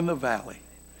in the valley.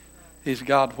 He's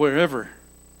God wherever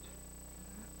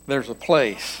there's a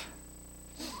place.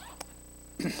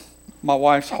 My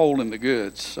wife's holding the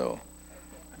goods, so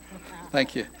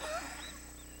thank you.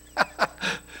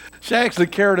 She actually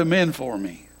carried them in for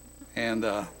me. And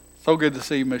so good to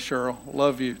see you, Miss Cheryl.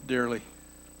 Love you dearly.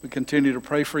 We continue to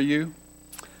pray for you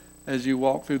as you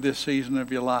walk through this season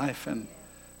of your life. And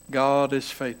God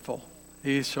is faithful.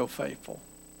 He's so faithful.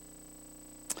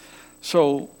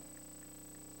 So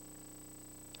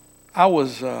I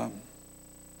was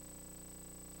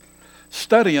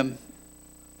studying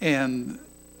and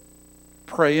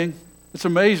praying. It's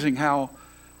amazing how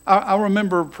I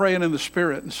remember praying in the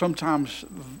Spirit, and sometimes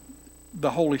the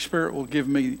Holy Spirit will give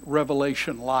me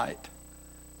revelation light.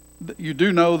 You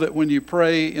do know that when you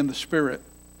pray in the Spirit,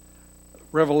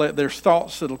 there's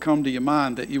thoughts that'll come to your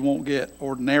mind that you won't get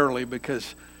ordinarily,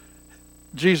 because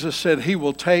Jesus said He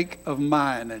will take of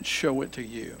mine and show it to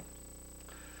you.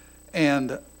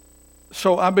 And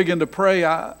so I began to pray.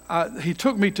 He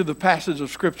took me to the passage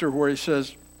of Scripture where He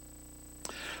says,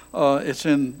 it's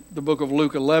in the book of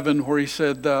Luke 11, where He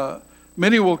said,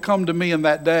 many will come to me in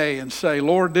that day and say,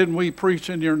 Lord, didn't we preach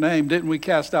in your name? Didn't we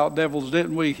cast out devils?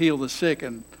 Didn't we heal the sick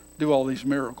and do all these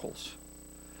miracles?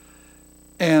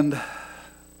 And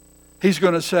He's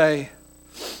going to say,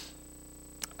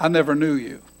 I never knew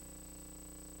you.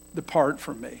 Depart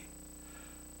from me.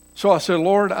 So I said,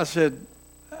 Lord, as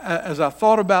I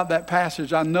thought about that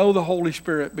passage, I know the Holy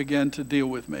Spirit began to deal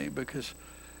with me, because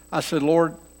I said,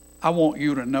 Lord, I want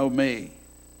you to know me.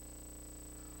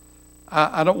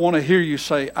 I don't want to hear you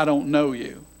say, I don't know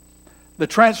you. The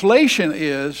translation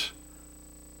is,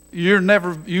 you've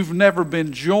never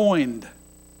been joined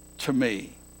to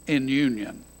me in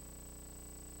union.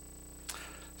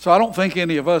 So I don't think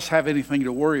any of us have anything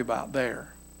to worry about there.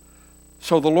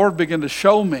 So the Lord began to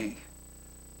show me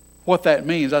what that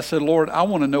means. I said, Lord, I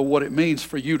want to know what it means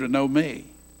for you to know me,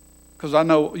 because I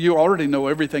know you already know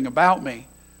everything about me.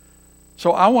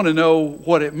 So I want to know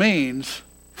what it means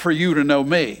for you to know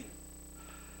me.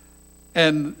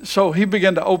 And so He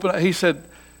began to open. He said,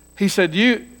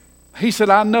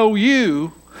 I know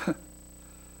you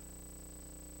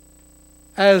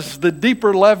as the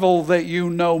deeper level that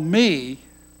you know me.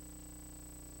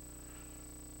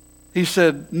 He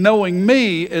said, knowing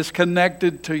me is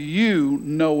connected to you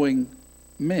knowing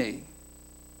me.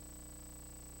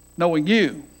 Knowing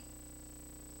you.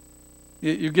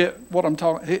 You get what I'm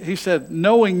talking. He said,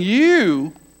 knowing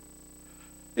you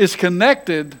is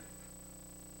connected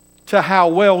to how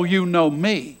well you know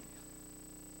me.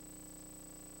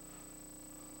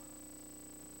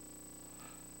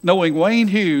 Knowing Wayne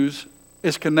Hughes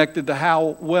is connected to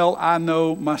how well I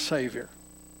know my Savior.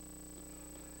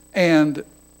 And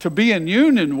to be in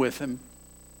union with Him,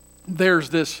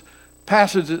 there's this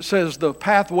passage that says, the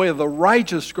pathway of the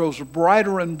righteous grows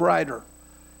brighter and brighter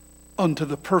unto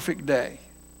the perfect day.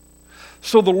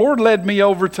 So the Lord led me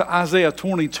over to Isaiah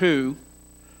 22,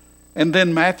 and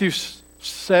then Matthew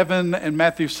 7 and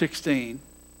Matthew 16,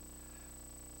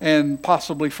 and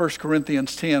possibly 1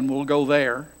 Corinthians 10. We'll go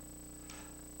there.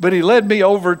 But He led me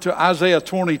over to Isaiah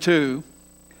 22,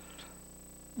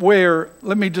 where,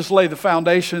 let me just lay the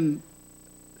foundation.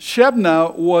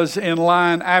 Shebna was in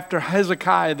line after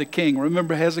Hezekiah the king.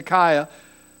 Remember, Hezekiah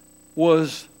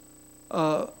was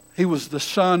he was the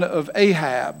son of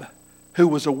Ahab, who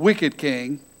was a wicked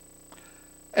king.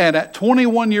 And at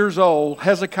 21 years old,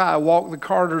 Hezekiah walked the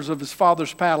corridors of his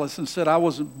father's palace and said, I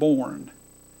wasn't born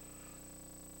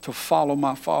to follow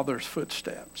my father's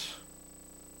footsteps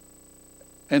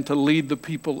and to lead the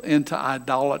people into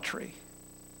idolatry.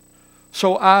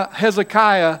 So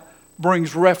Hezekiah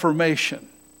brings reformation.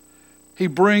 He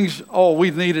brings,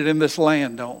 we need it in this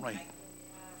land, don't we?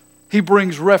 He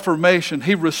brings reformation.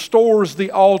 He restores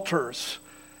the altars,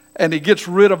 and He gets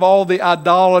rid of all the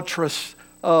idolatrous,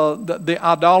 the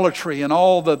idolatry and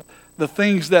all the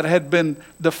things that had been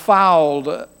defiled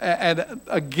and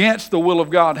against the will of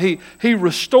God. He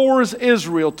restores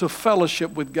Israel to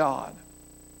fellowship with God.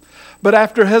 But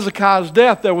after Hezekiah's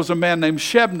death, there was a man named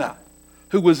Shebna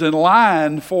who was in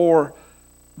line for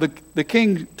the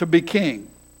king to be king.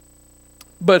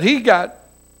 But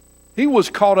he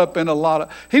was caught up in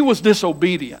he was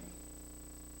disobedient,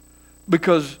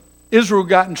 because Israel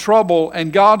got in trouble,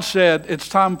 and God said, it's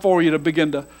time for you to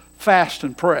begin to fast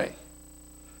and pray.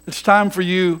 It's time for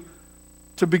you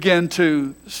to begin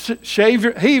to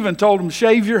shave he even told him,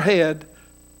 shave your head,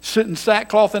 sit in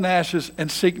sackcloth and ashes,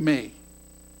 and seek me.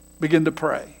 Begin to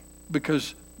pray,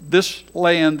 because this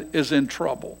land is in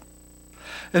trouble.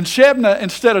 And Shebna,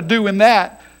 instead of doing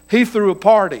that, he threw a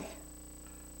party.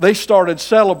 They started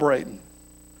celebrating.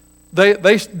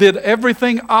 They did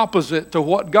everything opposite to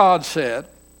what God said.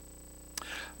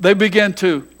 They began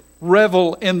to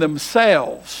revel in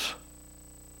themselves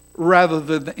rather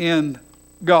than in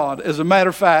God. As a matter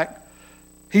of fact,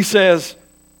 he said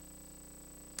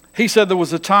there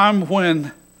was a time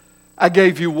when I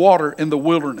gave you water in the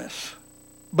wilderness,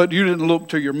 but you didn't look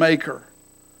to your Maker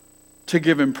to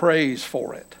give him praise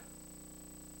for it.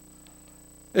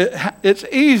 It's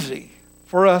easy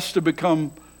for us to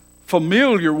become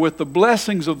familiar with the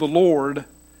blessings of the Lord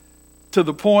to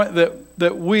the point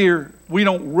that we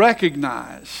don't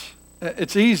recognize.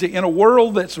 It's easy in a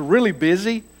world that's really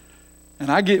busy,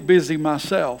 and I get busy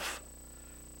myself.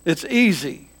 It's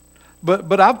easy,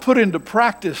 but I've put into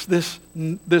practice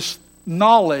this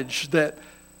knowledge that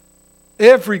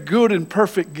every good and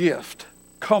perfect gift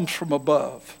comes from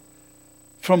above,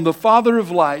 from the Father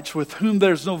of lights, with whom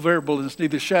there's no variableness,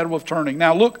 neither shadow of turning.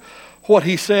 Now look what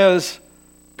he says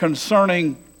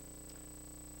concerning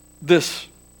this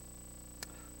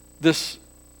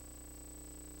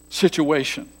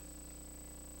situation.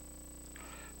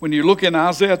 When you look in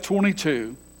Isaiah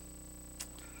 22,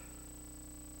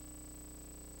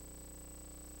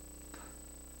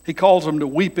 he calls them to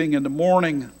weeping and to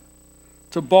mourning,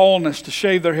 to baldness, to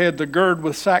shave their head, to gird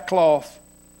with sackcloth.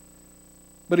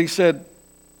 But he said,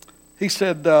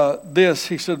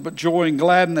 but joy and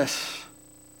gladness,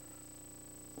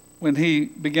 when he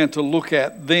began to look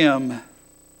at them,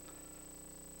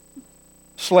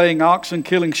 slaying oxen,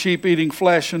 killing sheep, eating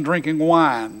flesh, and drinking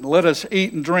wine. Let us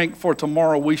eat and drink, for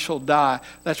tomorrow we shall die.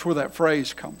 That's where that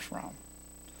phrase comes from.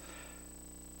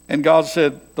 And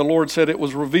the Lord said, it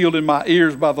was revealed in my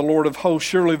ears by the Lord of hosts,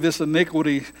 surely this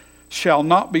iniquity shall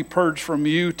not be purged from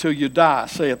you till you die,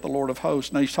 saith the Lord of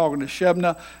hosts. Now he's talking to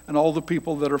Shebna and all the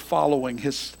people that are following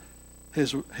his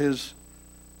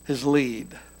lead.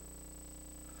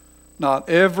 Not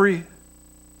every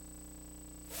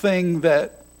thing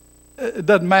that, it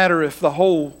doesn't matter if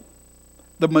the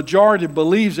majority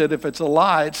believes it. If it's a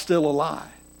lie, it's still a lie.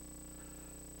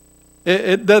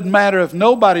 It doesn't matter if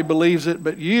nobody believes it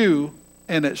but you,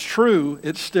 and it's true,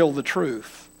 it's still the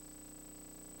truth.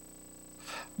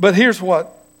 But here's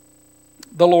what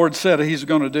the Lord said he's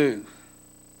going to do.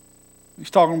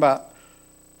 He's talking about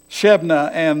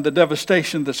Shebna and the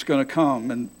devastation that's going to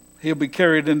come, and he'll be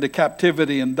carried into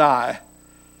captivity and die.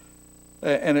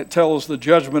 And it tells the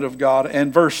judgment of God.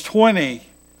 And verse 20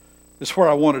 is where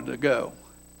I wanted to go.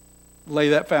 Lay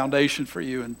that foundation for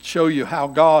you and show you how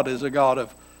God is a God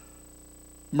of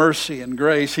mercy and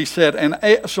grace. He said, and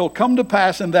it shall come to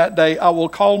pass in that day, I will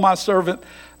call my servant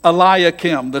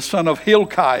Eliakim, the son of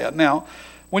Hilkiah. Now,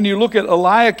 when you look at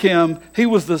Eliakim, he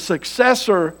was the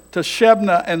successor to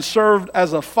Shebna and served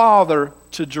as a father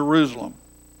to Jerusalem,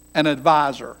 an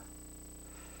advisor.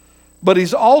 But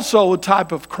he's also a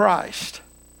type of Christ.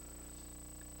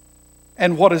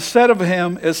 And what is said of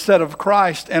him is said of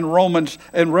Christ in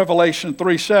Revelation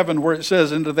 3:7, where it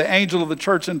says, "And to the angel of the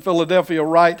church in Philadelphia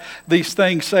write, these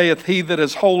things saith he that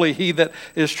is holy, he that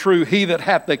is true, he that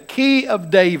hath the key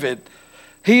of David,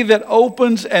 he that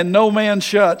opens and no man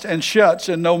shuts, and shuts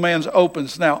and no man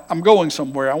opens." Now, I'm going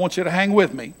somewhere. I want you to hang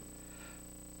with me.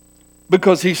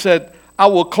 Because he said, I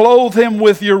will clothe him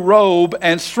with your robe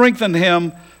and strengthen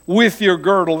him with your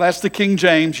girdle. That's the King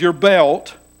James, your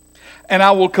belt. And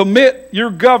I will commit your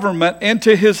government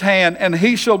into his hand, and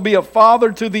he shall be a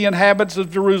father to the inhabitants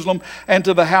of Jerusalem and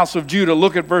to the house of Judah.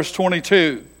 Look at verse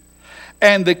 22.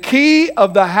 And the key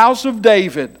of the house of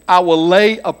David I will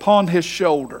lay upon his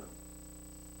shoulder.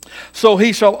 So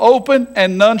he shall open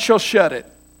and none shall shut it.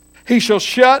 He shall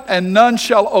shut and none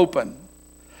shall open.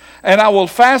 And I will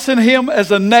fasten him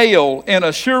as a nail in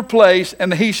a sure place,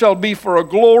 and he shall be for a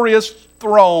glorious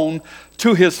throne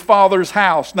to his father's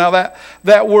house. Now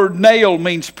that word nail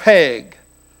means peg.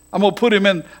 I'm going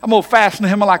to fasten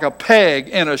him like a peg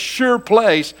in a sure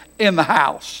place in the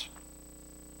house.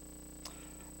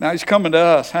 Now he's coming to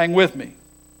us. Hang with me.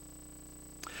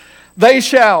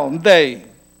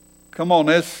 Come on,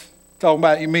 let's talk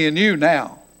about me and you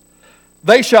now.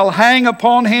 They shall hang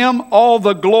upon him all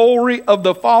the glory of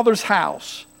the Father's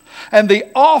house, and the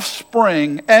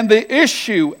offspring and the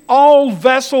issue, all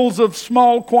vessels of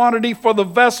small quantity for the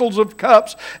vessels of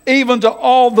cups, even to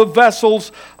all the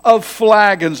vessels of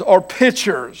flagons or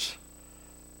pitchers.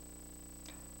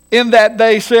 In that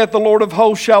day, saith the Lord of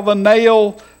hosts, shall the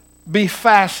nail be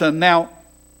fastened. Now,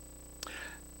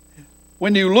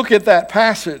 when you look at that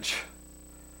passage,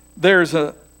 there's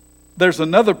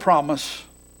another promise.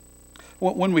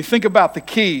 When we think about the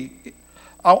key,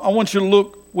 I want you to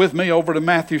look with me over to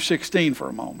Matthew 16 for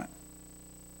a moment.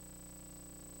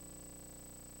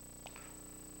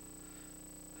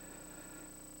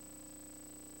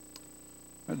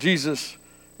 Jesus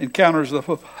encounters the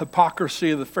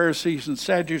hypocrisy of the Pharisees and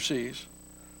Sadducees.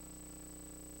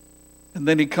 And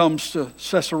then he comes to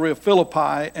Caesarea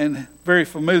Philippi, and very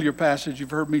familiar passage.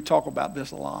 You've heard me talk about this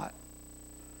a lot.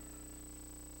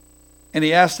 And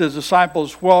he asked his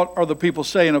disciples, what are the people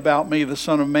saying about me, the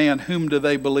Son of Man? Whom do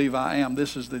they believe I am?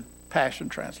 This is the Passion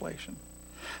Translation.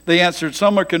 They answered,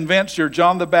 some are convinced you're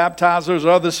John the Baptizer.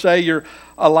 Others say you're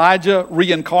Elijah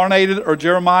reincarnated, or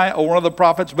Jeremiah, or one of the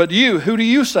prophets. But you, who do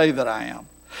you say that I am?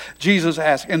 Jesus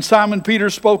asked. And Simon Peter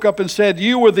spoke up and said,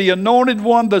 you are the anointed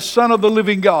one, the Son of the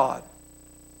living God.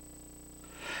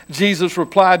 Jesus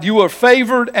replied, you are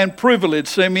favored and privileged,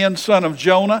 Simeon, son of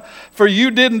Jonah, for you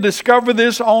didn't discover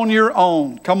this on your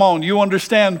own. Come on, you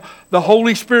understand the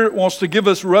Holy Spirit wants to give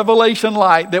us revelation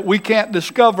light that we can't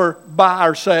discover by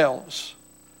ourselves.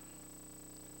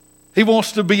 He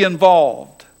wants to be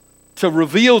involved, to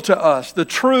reveal to us the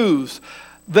truths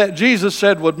that Jesus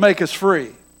said would make us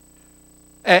free.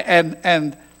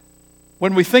 And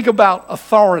when we think about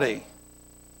authority,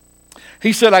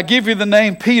 he said, I give you the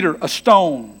name Peter, a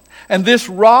stone. And this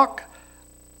rock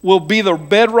will be the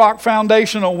bedrock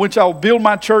foundation on which I will build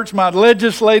my church, my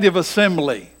legislative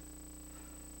assembly.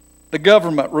 The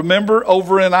government. Remember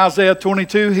over in Isaiah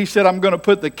 22, he said, I'm going to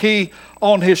put the key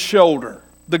on his shoulder.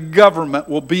 The government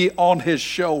will be on his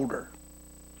shoulder.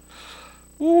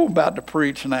 Ooh, about to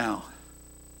preach now.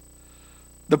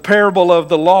 The parable of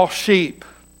the lost sheep.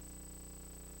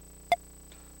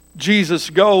 Jesus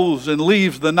goes and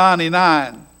leaves the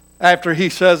 99 after he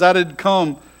says, I didn't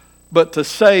come but to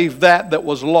save that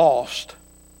was lost.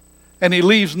 And he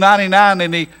leaves 99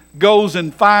 and he goes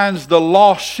and finds the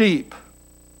lost sheep.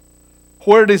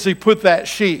 Where does he put that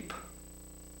sheep?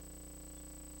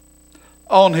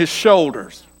 On his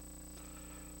shoulders.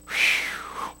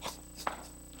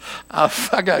 I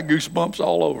got goosebumps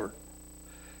all over.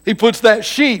 He puts that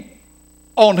sheep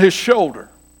on his shoulder.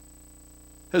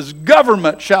 His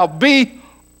government shall be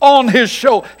on his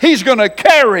shoulder. He's going to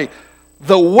carry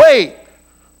the weight.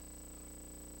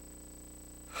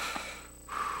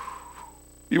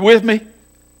 You with me?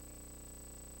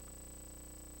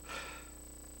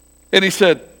 And he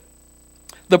said,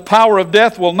 the power of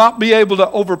death will not be able to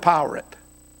overpower it.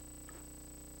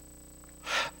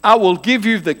 I will give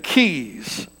you the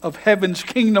keys of heaven's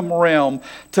kingdom realm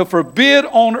to forbid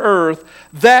on earth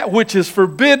that which is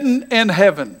forbidden in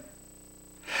heaven,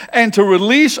 and to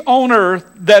release on earth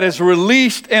that is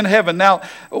released in heaven. Now,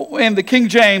 in the King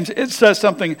James, it says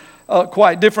something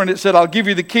quite different. It said, I'll give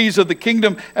you the keys of the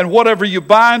kingdom, and whatever you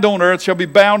bind on earth shall be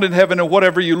bound in heaven, and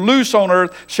whatever you loose on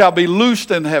earth shall be loosed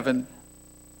in heaven.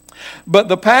 But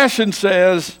the Passion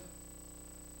says,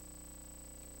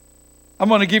 I'm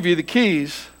going to give you the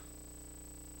keys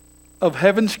of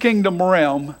heaven's kingdom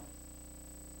realm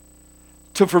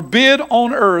to forbid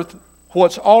on earth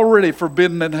what's already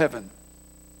forbidden in heaven,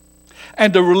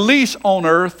 and to release on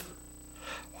earth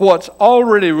what's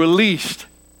already released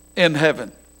in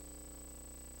heaven.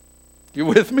 You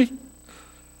with me?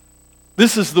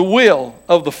 This is the will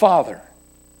of the Father.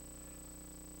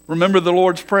 Remember the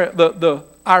Lord's Prayer, the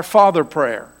Our Father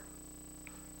prayer.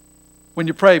 When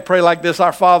you pray like this: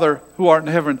 Our Father who art in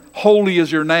heaven, holy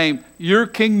is your name. Your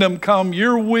kingdom come,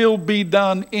 your will be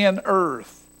done in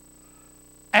earth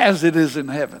as it is in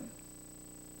heaven.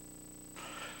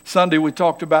 Sunday we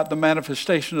talked about the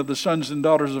manifestation of the sons and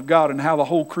daughters of God, and how the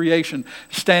whole creation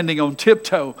standing on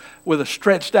tiptoe with a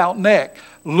stretched out neck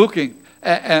looking.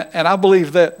 And I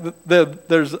believe that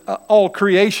there's all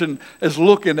creation is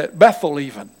looking at Bethel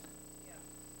even.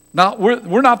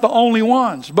 We're not the only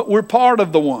ones, but we're part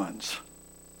of the ones.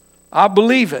 I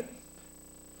believe it.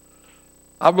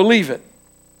 I believe it.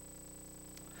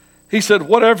 He said,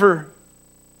 whatever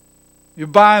you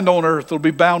bind on earth will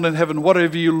be bound in heaven.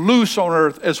 Whatever you loose on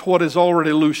earth is what is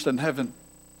already loosed in heaven.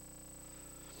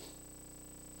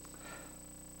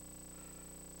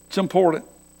 It's important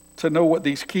to know what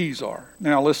these keys are.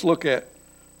 Now let's look at,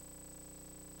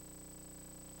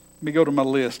 let me go to my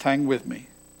list, hang with me.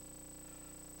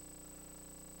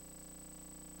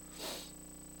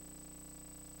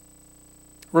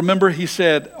 Remember, he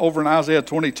said over in Isaiah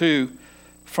 22,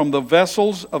 from the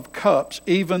vessels of cups,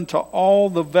 even to all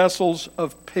the vessels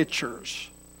of pitchers.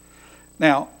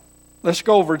 Now, let's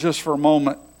go over just for a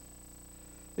moment,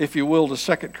 if you will, to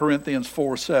 2 Corinthians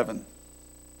 4:7.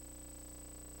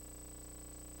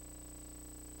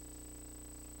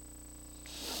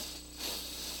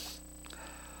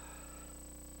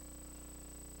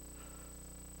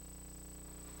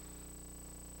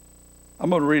 I'm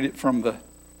going to read it from the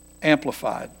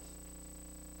Amplified.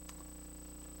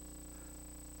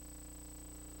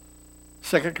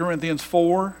 2 Corinthians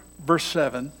 4, verse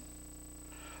 7.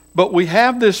 But we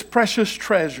have this precious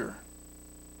treasure,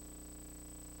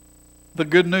 the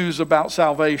good news about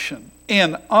salvation,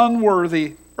 in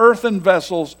unworthy earthen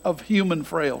vessels of human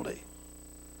frailty.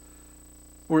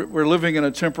 We're living in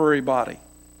a temporary body.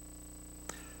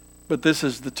 But this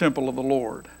is the temple of the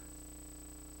Lord.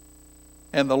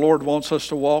 And the Lord wants us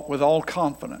to walk with all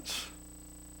confidence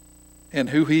in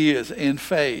who He is, in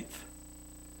faith.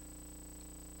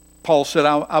 Paul said,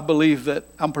 I believe that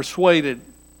I'm persuaded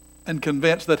and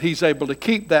convinced that He's able to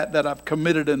keep that I've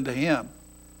committed unto Him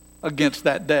against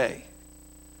that day.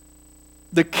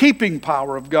 The keeping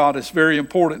power of God is very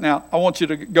important. Now, I want you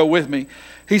to go with me.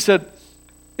 He said,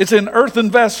 it's in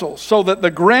earthen vessels, so that the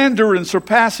grandeur and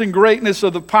surpassing greatness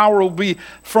of the power will be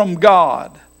from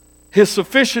God. His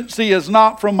sufficiency is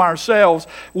not from ourselves.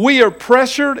 We are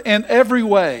pressured in every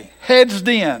way, hedged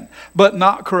in, but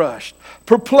not crushed.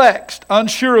 Perplexed,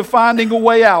 unsure of finding a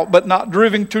way out, but not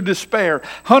driven to despair.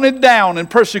 Hunted down and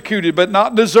persecuted, but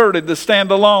not deserted to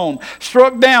stand alone.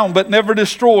 Struck down, but never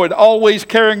destroyed. Always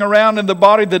carrying around in the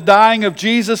body the dying of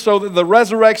Jesus, so that the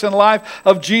resurrection life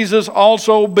of Jesus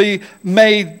also be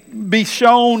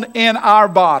shown in our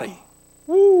body.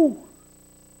 Woo!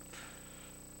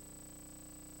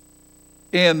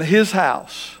 In His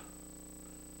house,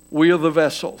 we are the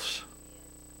vessels.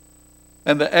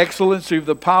 And the excellency of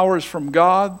the power is from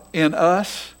God in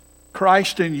us,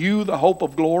 Christ in you, the hope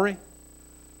of glory.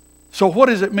 So what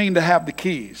does it mean to have the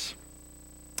keys?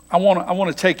 I want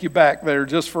to take you back there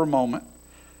just for a moment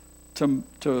to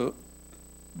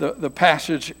the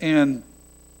passage in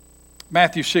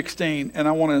Matthew 16, and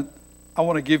I want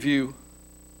to give you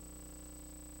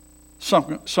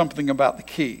something about the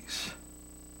keys.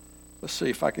 Let's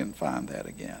see if I can find that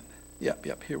again.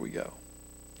 Yep, here we go.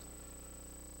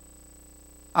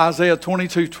 Isaiah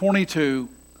 22:22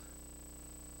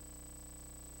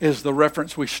 is the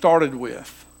reference we started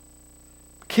with.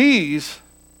 Keys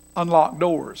unlock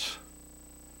doors.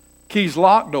 Keys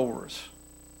lock doors.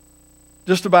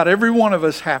 Just about every one of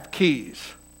us have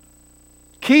keys.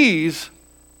 Keys,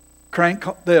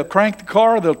 they'll crank the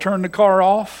car, they'll turn the car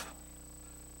off.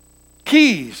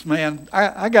 Keys, man,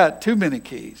 I got too many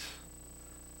keys.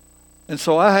 And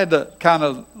so I had to kind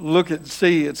of look and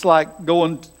see. It's like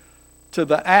going to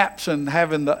the apps and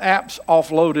having the apps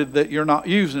offloaded that you're not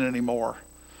using anymore.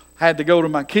 I had to go to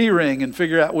my key ring and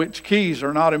figure out which keys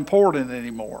are not important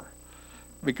anymore,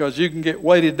 because you can get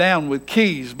weighted down with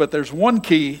keys. But there's one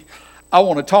key I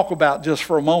want to talk about just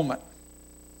for a moment.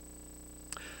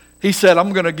 He said,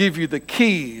 I'm going to give you the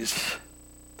keys.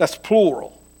 That's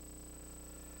plural.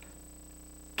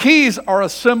 Keys are a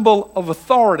symbol of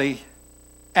authority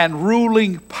and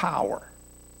ruling power.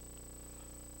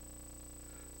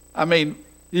 I mean,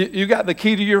 you got the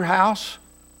key to your house.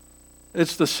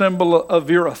 It's the symbol of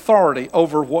your authority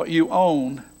over what you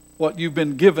own, what you've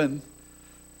been given.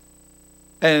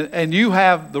 And you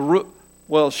have the rule.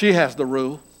 Well, she has the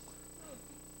rule.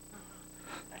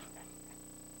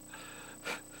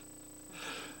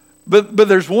 But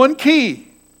there's one key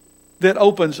that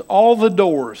opens all the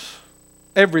doors,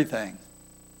 everything.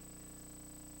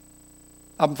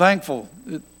 I'm thankful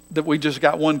that we just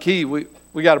got one key.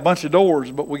 We got a bunch of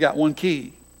doors, but we got one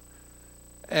key.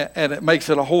 And it makes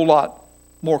it a whole lot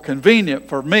more convenient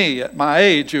for me at my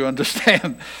age, you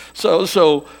understand.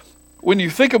 So when you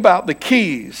think about the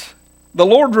keys, the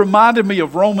Lord reminded me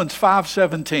of Romans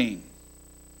 5:17.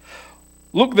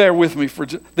 Look there with me.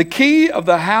 The key of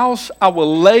the house I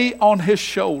will lay on his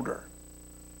shoulder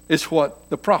is what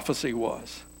the prophecy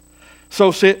was.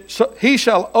 So he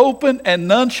shall open and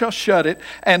none shall shut it,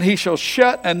 and he shall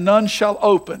shut and none shall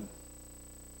open.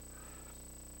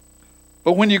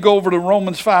 But when you go over to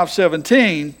Romans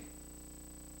 5:17,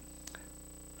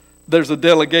 there's a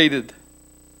delegated,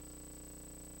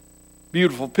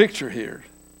 beautiful picture here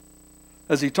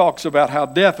as he talks about how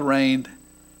death reigned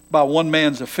by one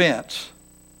man's offense.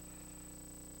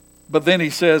 But then he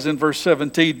says in verse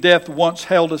 17, death once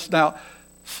held us. Now,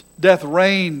 death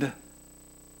reigned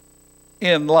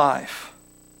in life.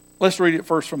 Let's read it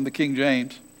first from the King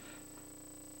James.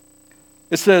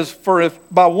 It says, for if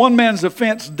by one man's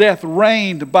offense death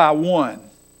reigned by one,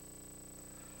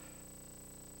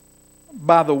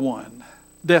 by the one,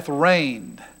 death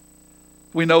reigned.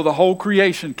 We know the whole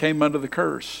creation came under the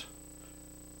curse.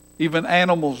 Even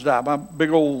animals died. My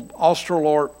big old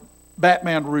Australorp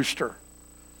Batman rooster,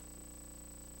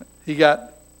 he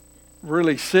got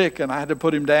really sick and I had to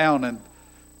put him down,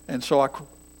 and so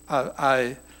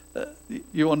I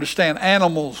you understand,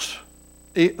 animals,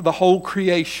 the whole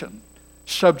creation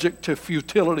subject to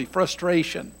futility,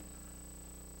 frustration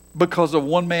because of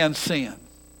one man's sin.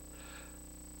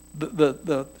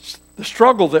 The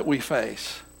struggle that we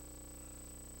face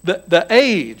The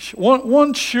age,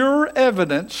 one sure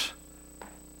evidence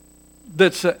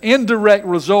that's an indirect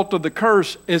result of the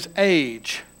curse is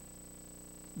age,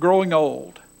 growing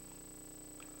old.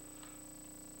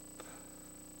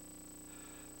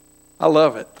 I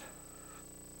love it.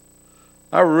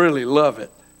 I really love it.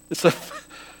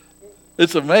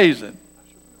 It's amazing.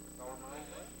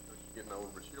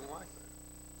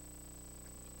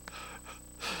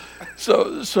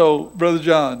 So, Brother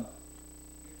John.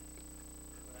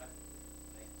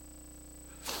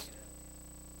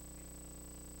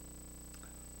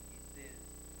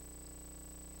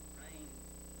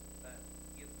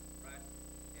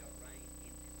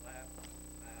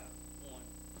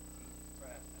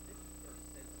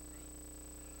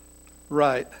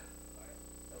 Right.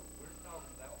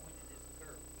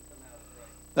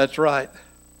 That's right.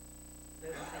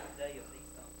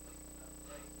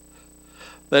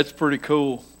 That's pretty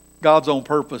cool. God's on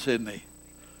purpose, isn't he?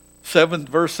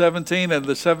 Verse 17 and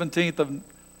the 17th of... You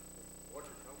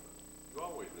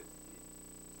always let the key.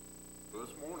 Well,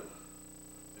 this morning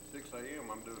at 6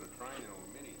 a.m. I'm doing a training on a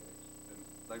mini X, and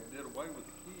they did away with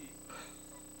the key,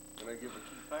 and they give a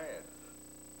keypad.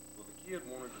 Well, the kid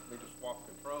wanted me to swap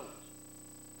controls.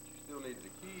 But you still need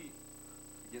the key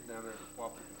to get down there to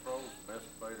swap the controls from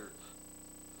excavator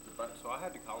to back. So I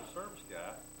had to call a service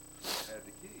guy that had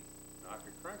the key. Now, I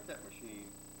could crank that machine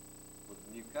with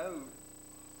the new code.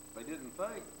 They didn't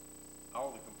think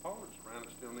all the components around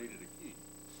it still needed a key.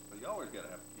 So you always got to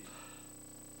have a key.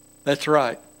 That's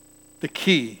right. The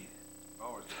key.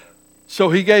 Always got to have a key. So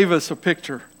he gave us a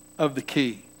picture of the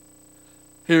key.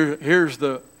 Here's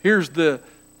the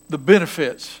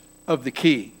benefits of the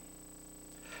key.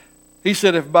 He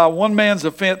said, if by one man's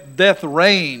offense death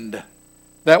reigned,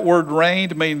 that word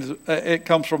reigned means, it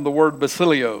comes from the word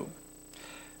basilio.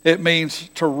 It means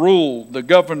to rule, the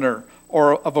governor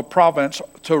or of a province,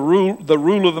 to rule, the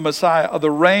rule of the Messiah, of the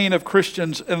reign of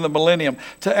Christians in the millennium,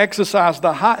 to exercise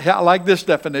I like this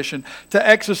definition, to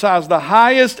exercise the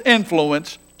highest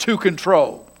influence to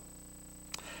control.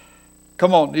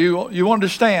 Come on, you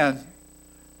understand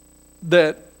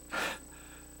that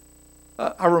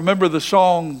I remember the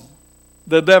song,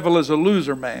 "The devil is a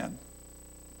loser man,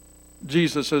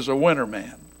 Jesus is a winner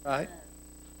man," right?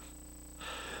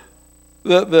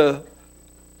 The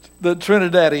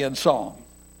Trinidadian song.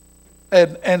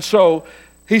 And so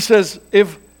he says,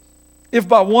 if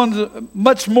by one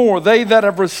much more they that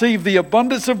have received the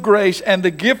abundance of grace and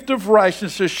the gift of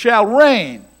righteousness shall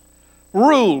reign,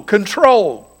 rule,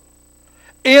 control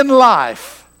in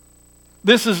life.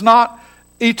 This is not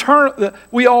eternal.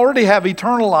 We already have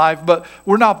eternal life, but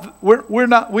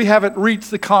we haven't reached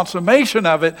the consummation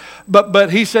of it. But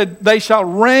he said they shall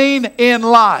reign in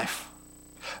life.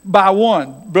 By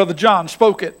one, Brother John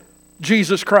spoke it,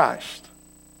 Jesus Christ.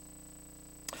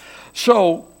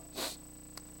 So,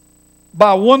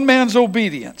 by one man's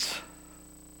obedience,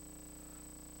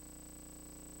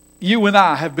 you and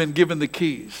I have been given the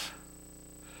keys.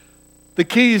 The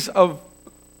keys of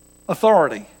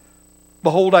authority.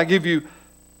 Behold, I give you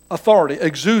authority,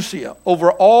 exousia,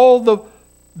 over all the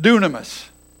dunamis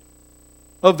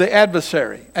of the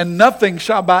adversary, and nothing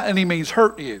shall by any means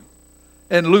hurt you.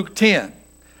 In Luke 10.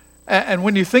 And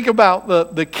when you think about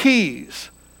the keys,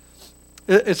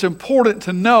 it's important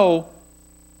to know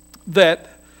that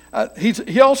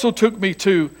he also took me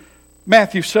to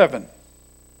Matthew 7.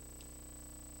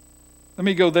 Let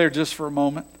me go there just for a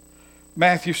moment.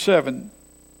 Matthew 7.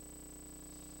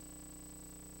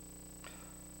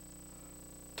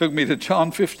 Took me to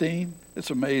John 15.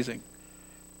 It's amazing.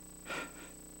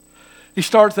 He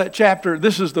starts that chapter.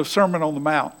 This is the Sermon on the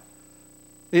Mount.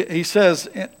 He says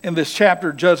in this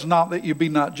chapter, judge not that you be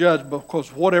not judged,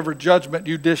 because whatever judgment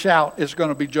you dish out is going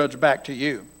to be judged back to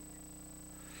you.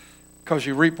 Because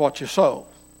you reap what you sow.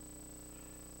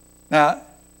 Now,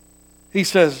 he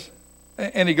says,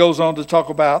 and he goes on to talk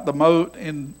about the mote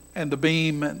and the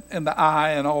beam and the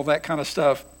eye and all that kind of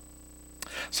stuff.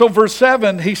 So verse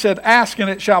 7, he said, ask and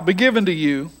it shall be given to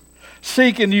you.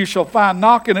 Seek and you shall find.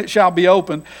 Knock and it shall be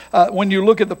opened. When you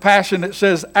look at the Passion, it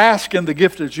says, ask and the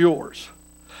gift is yours.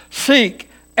 Seek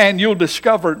and you'll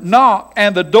discover. Knock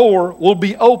and the door will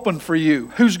be open for you.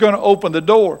 Who's going to open the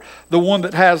door? The one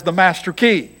that has the master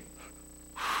key.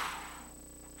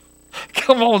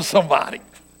 Come on, somebody.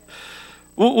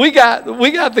 We got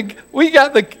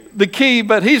the key,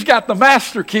 but he's got the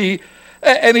master key.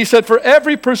 And he said, for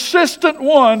every persistent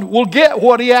one will get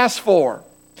what he asks for.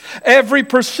 Every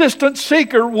persistent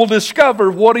seeker will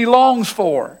discover what he longs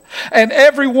for. And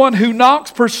everyone who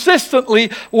knocks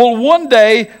persistently will one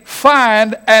day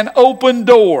find an open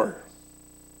door.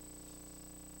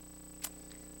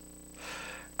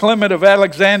 Clement of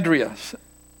Alexandria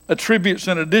attributes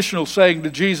an additional saying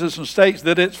to Jesus and states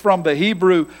that it's from the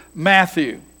Hebrew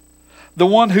Matthew. The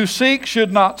one who seeks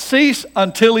should not cease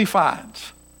until he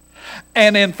finds.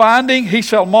 And in finding he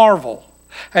shall marvel.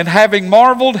 And having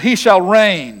marveled he shall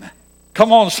reign.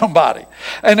 Come on, somebody.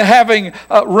 And having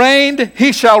reigned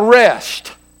he shall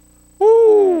rest.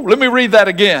 Ooh, let me read that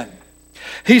again.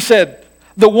 He said,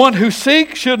 the one who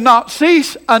seeks should not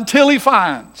cease until he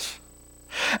finds.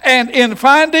 And in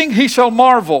finding he shall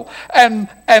marvel. And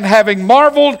having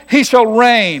marveled he shall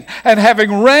reign. And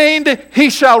having reigned he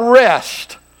shall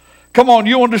rest. Come on,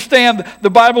 you understand the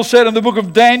Bible said in the book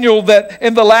of Daniel that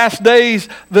in the last days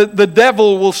the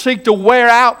devil will seek to wear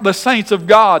out the saints of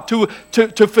God,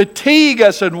 to fatigue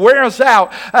us and wear us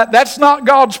out. That's not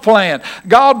God's plan.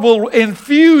 God will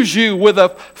infuse you with a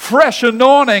fresh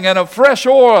anointing and a fresh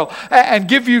oil and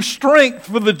give you strength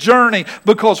for the journey,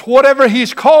 because whatever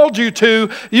He's called you to,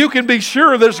 you can be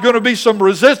sure there's going to be some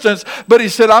resistance. But He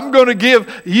said, I'm going to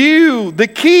give you the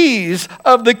keys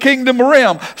of the kingdom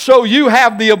realm, so you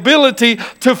have the ability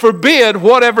to forbid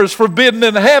whatever is forbidden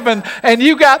in heaven, and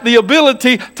you got the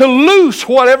ability to loose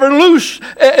whatever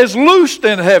is loosed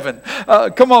in heaven.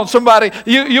 Come on, somebody,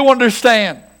 you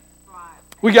understand.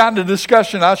 We got into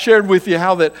discussion. I shared with you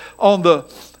how that on the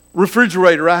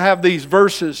refrigerator I have these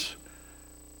verses,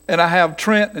 and I have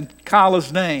Trent and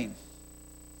Kyla's name.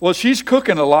 Well, she's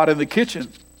cooking a lot in the kitchen.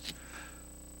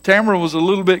 Tamara was a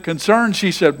little bit concerned.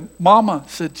 She said, Mama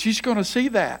said she's going to see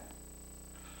that.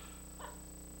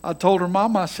 I told her,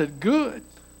 Mama, I said, good.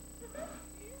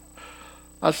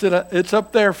 I said, it's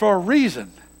up there for a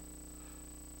reason.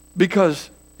 Because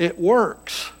it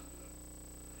works.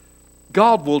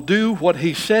 God will do what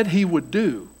He said He would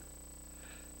do.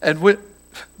 And when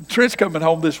Trent's coming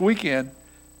home this weekend,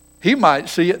 he might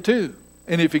see it too.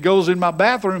 And if he goes in my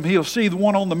bathroom, he'll see the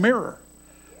one on the mirror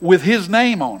with his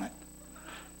name on it.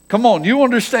 Come on, you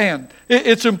understand.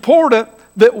 It's important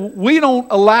that we don't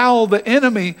allow the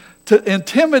enemy to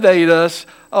intimidate us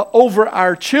over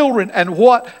our children and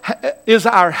what is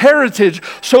our heritage,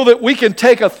 so that we can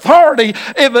take authority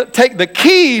and take the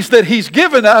keys that He's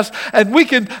given us, and we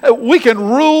can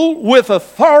rule with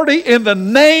authority in the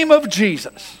name of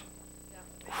Jesus.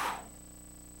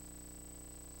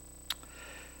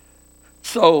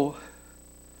 So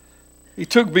He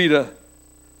took me to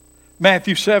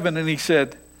Matthew 7, and He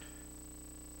said,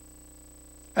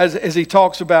 as He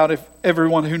talks about, if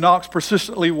everyone who knocks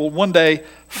persistently will one day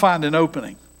find an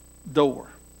opening door.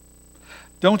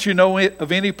 Don't you know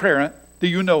of any parent? Do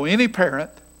you know any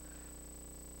parent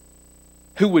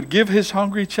who would give his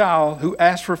hungry child who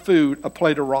asked for food a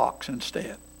plate of rocks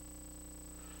instead?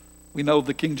 We know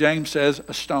the King James says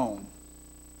a stone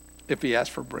if he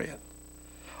asked for bread.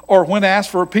 Or when asked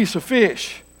for a piece of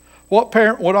fish, what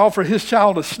parent would offer his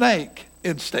child a snake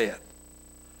instead?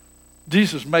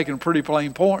 Jesus is making a pretty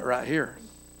plain point right here.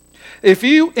 If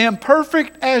you,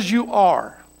 imperfect as you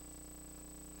are,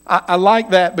 I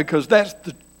like that, because that's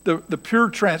the pure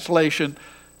translation.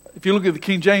 If you look at the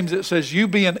King James, it says, you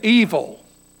being evil.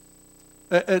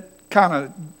 It kind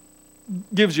of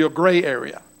gives you a gray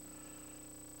area.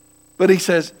 But He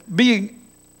says, being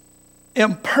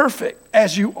imperfect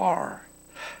as you are,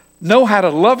 know how to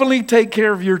lovingly take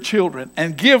care of your children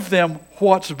and give them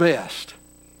what's best.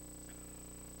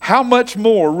 How much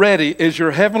more ready is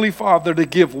your Heavenly Father to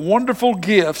give wonderful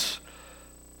gifts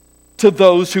to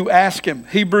those who ask Him?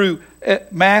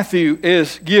 Matthew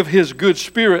is give His good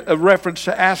Spirit, a reference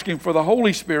to asking for the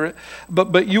Holy Spirit.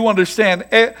 But you understand,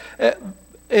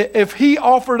 if He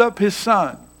offered up His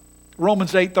Son,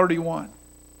 Romans 8:31,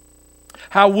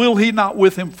 how will He not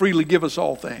with Him freely give us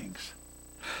all things?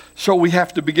 So we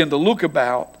have to begin to look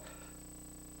about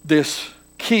this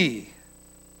key,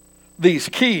 these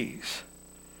keys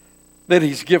that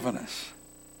He's given us,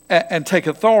 and take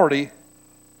authority,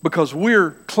 because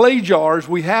we're clay jars.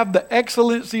 We have the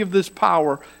excellency of this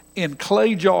power in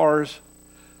clay jars,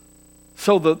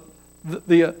 so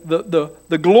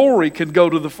the glory can go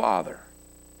to the Father.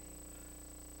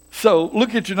 So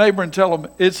look at your neighbor and tell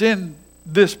them, it's in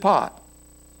this pot,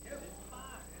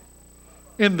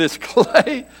 in this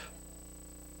clay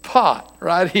pot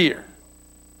right here.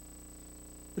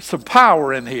 There's some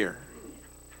power in here.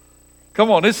 Come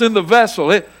on, it's in the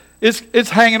vessel. It's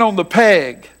hanging on the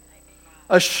peg.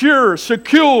 A sure,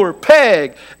 secure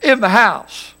peg in the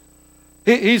house.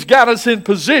 He's got us in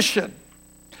position.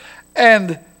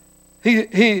 And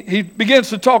he begins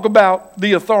to talk about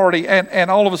the authority.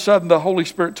 And all of a sudden, the Holy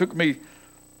Spirit took me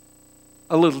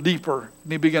a little deeper.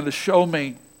 And He began to show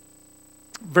me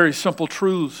very simple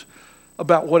truths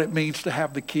about what it means to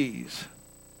have the keys.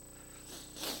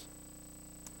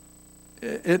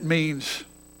 It means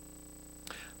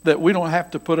that we don't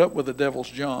have to put up with the devil's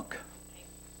junk.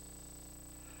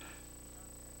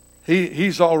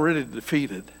 He's already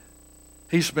defeated.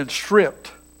 He's been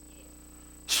stripped,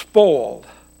 spoiled.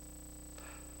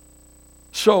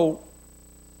 So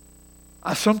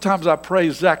sometimes I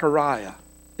praise Zechariah.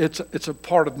 It's a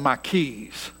part of my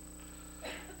keys.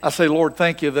 I say, Lord,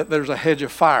 thank you that there's a hedge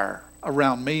of fire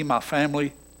around me, my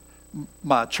family,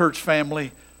 my church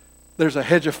family. There's a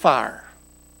hedge of fire.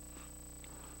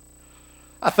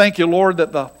 I thank you, Lord,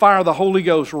 that the fire of the Holy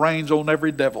Ghost reigns on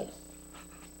every devil.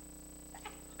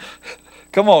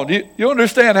 Come on, you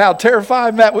understand how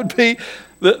terrifying that would be?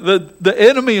 The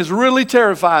enemy is really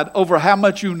terrified over how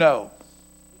much you know.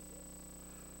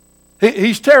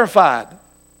 He's terrified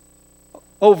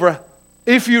over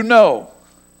if you know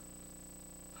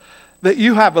that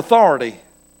you have authority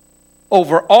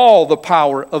over all the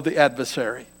power of the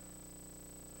adversary.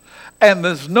 And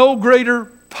there's no greater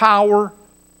power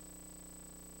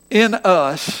in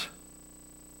us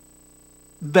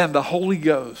than the Holy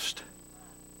Ghost.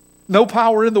 No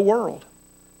power in the world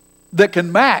that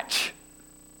can match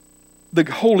the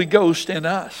Holy Ghost in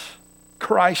us,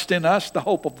 Christ in us, the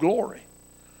hope of glory.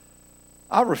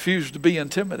 I refuse to be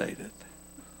intimidated.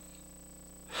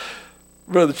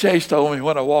 Brother Chase told me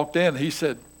when I walked in, he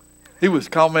said, he was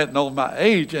commenting on my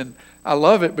age, and I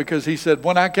love it because he said,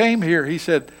 when I came here, he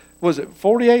said, was it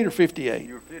 48 or 58?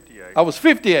 You were 58. I was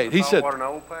 58. He said, what an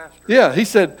old pastor. Yeah, he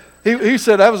said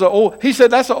that was he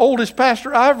said that's the oldest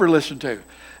pastor I ever listened to.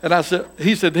 And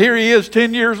he said, here he is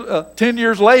 10 years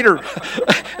later,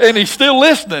 and he's still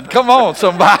listening. Come on,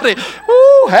 somebody.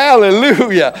 Woo,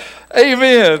 hallelujah.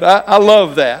 Amen. I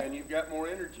love that. And you've got more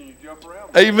energy and you jump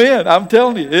around. Amen. I'm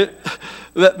telling you,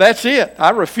 that's it.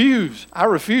 I refuse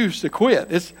to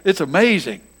quit. It's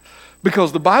amazing.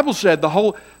 Because the Bible said the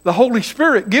Holy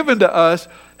Spirit given to us,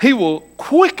 He will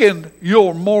quicken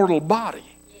your mortal body.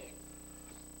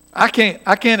 I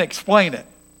can't explain it.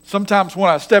 Sometimes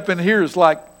when I step in here, it's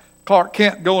like Clark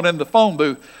Kent going in the phone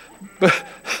booth. But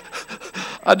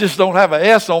I just don't have an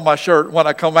S on my shirt when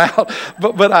I come out.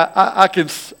 But I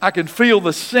can feel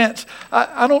the sense.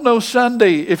 I don't know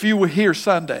Sunday, if you were here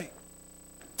Sunday.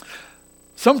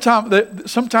 Sometimes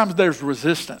there's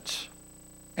resistance.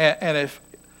 And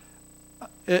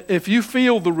if you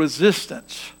feel the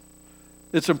resistance,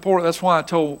 it's important. That's why I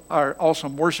told our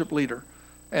awesome worship leader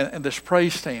and this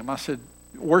praise team, I said,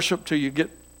 worship till you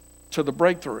get to the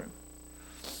breakthrough.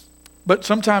 But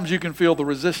sometimes you can feel the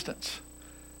resistance.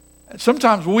 And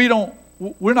sometimes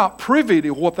we're not privy to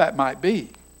what that might be.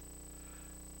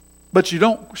 But you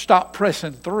don't stop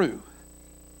pressing through.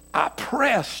 I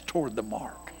press toward the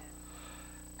mark.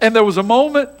 And there was a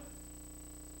moment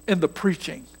in the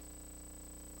preaching.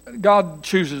 God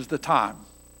chooses the time.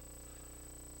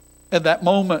 In that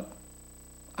moment,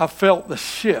 I felt the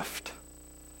shift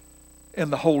in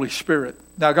the Holy Spirit.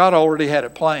 Now, God already had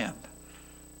it planned.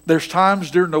 There's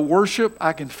times during the worship,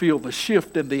 I can feel the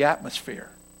shift in the atmosphere.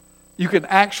 You can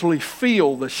actually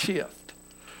feel the shift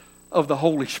of the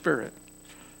Holy Spirit.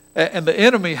 And the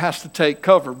enemy has to take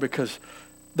cover because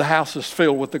the house is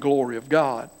filled with the glory of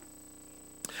God.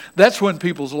 That's when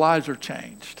people's lives are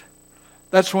changed.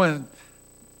 That's when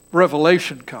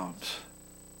revelation comes.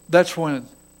 That's when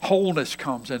wholeness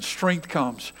comes and strength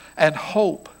comes and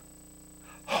hope.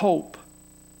 Hope.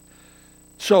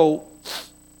 So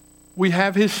we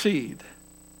have His seed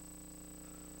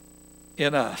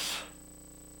in us.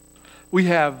 We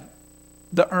have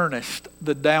the earnest,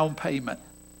 the down payment,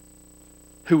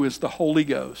 who is the Holy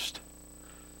Ghost.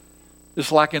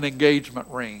 It's like an engagement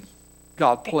ring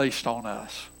God placed on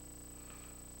us.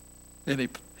 And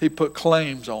He put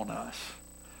claims on us.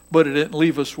 But He didn't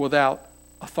leave us without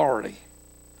authority.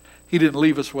 He didn't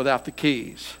leave us without the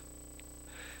keys.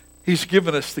 He's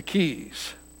given us the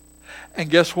keys. And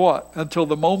guess what? Until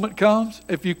the moment comes,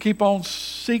 if you keep on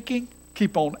seeking,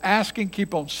 keep on asking,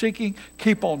 keep on seeking,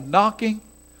 keep on knocking,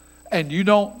 and you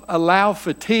don't allow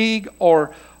fatigue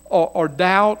or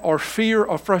doubt or fear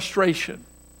or frustration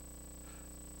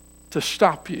to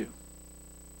stop you,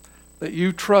 that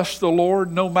you trust the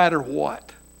Lord no matter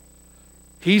what.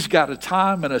 He's got a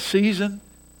time and a season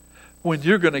when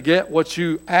you're going to get what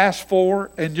you asked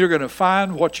for, and you're going to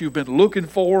find what you've been looking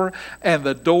for, and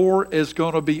the door is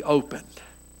going to be opened.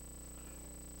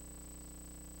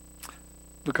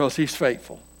 Because He's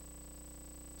faithful.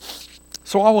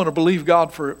 So I want to believe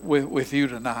God with you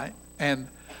tonight. And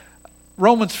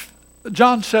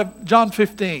John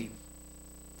 15,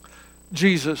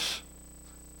 Jesus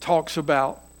talks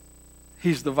about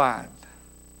He's the vine.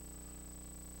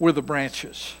 We're the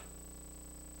branches.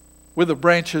 We're the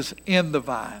branches in the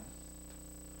vine.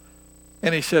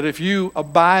 And he said, if you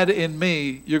abide in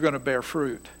me, you're going to bear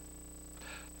fruit.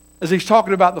 As he's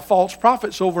talking about the false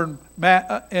prophets over in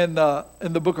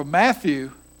the book of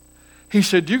Matthew, he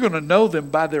said, you're going to know them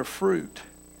by their fruit.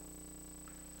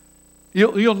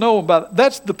 You'll know about it.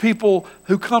 That's the people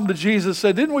who come to Jesus and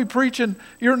say, didn't we preach in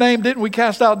your name? Didn't we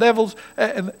cast out devils?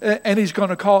 And he's going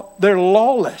to call, they're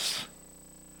lawless.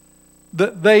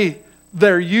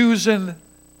 They're using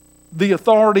the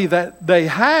authority that they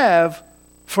have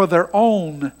for their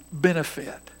own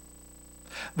benefit.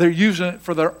 They're using it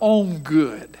for their own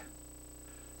good.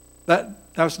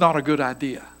 That's not a good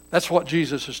idea. That's what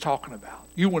Jesus is talking about.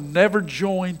 You will never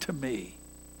join to me.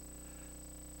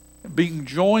 Being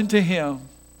joined to him,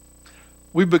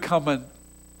 we become an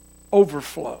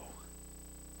overflow.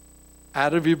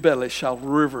 Out of your belly shall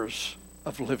rivers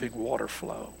of living water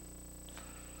flow.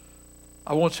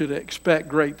 I want you to expect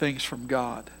great things from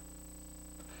God.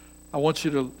 I want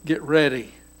you to get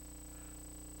ready,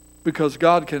 because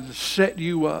God can set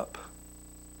you up.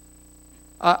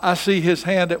 I see his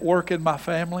hand at work in my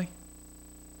family.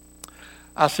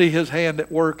 I see his hand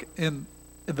at work in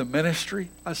the ministry.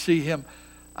 I see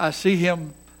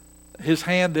his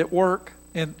hand at work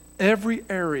in every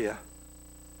area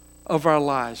of our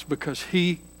lives, because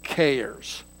he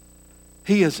cares.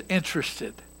 He is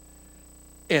interested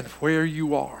in where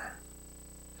you are.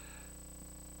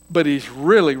 But he's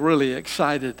really, really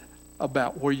excited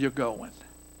about where you're going.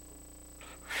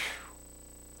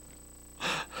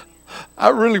 I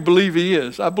really believe he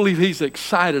is. I believe he's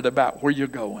excited about where you're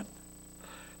going.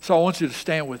 So I want you to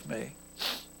stand with me.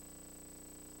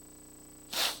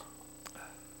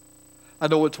 I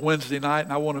know it's Wednesday night,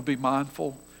 and I want to be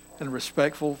mindful and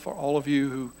respectful for all of you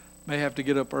who may have to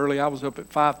get up early. I was up at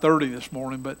 5:30 this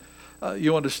morning, but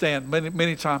you understand,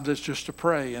 many times it's just to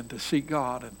pray and to seek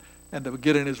God and to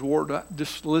get in his word,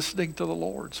 just listening to the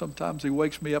Lord. Sometimes he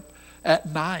wakes me up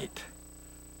at night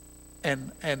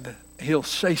and he'll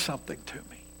say something to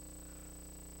me.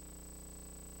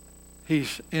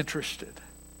 He's interested.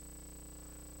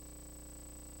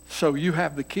 So you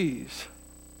have the keys.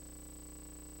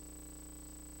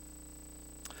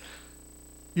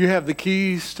 You have the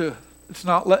keys to, it's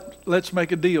not let's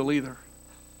make a deal either.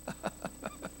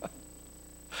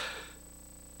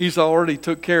 He's already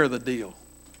took care of the deal.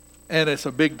 And it's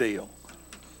a big deal.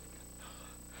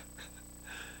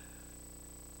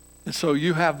 And so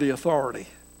you have the authority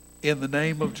in the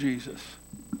name of Jesus.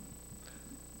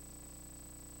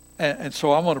 And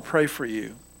so I'm going to pray for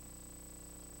you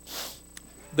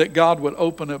that God would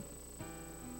open up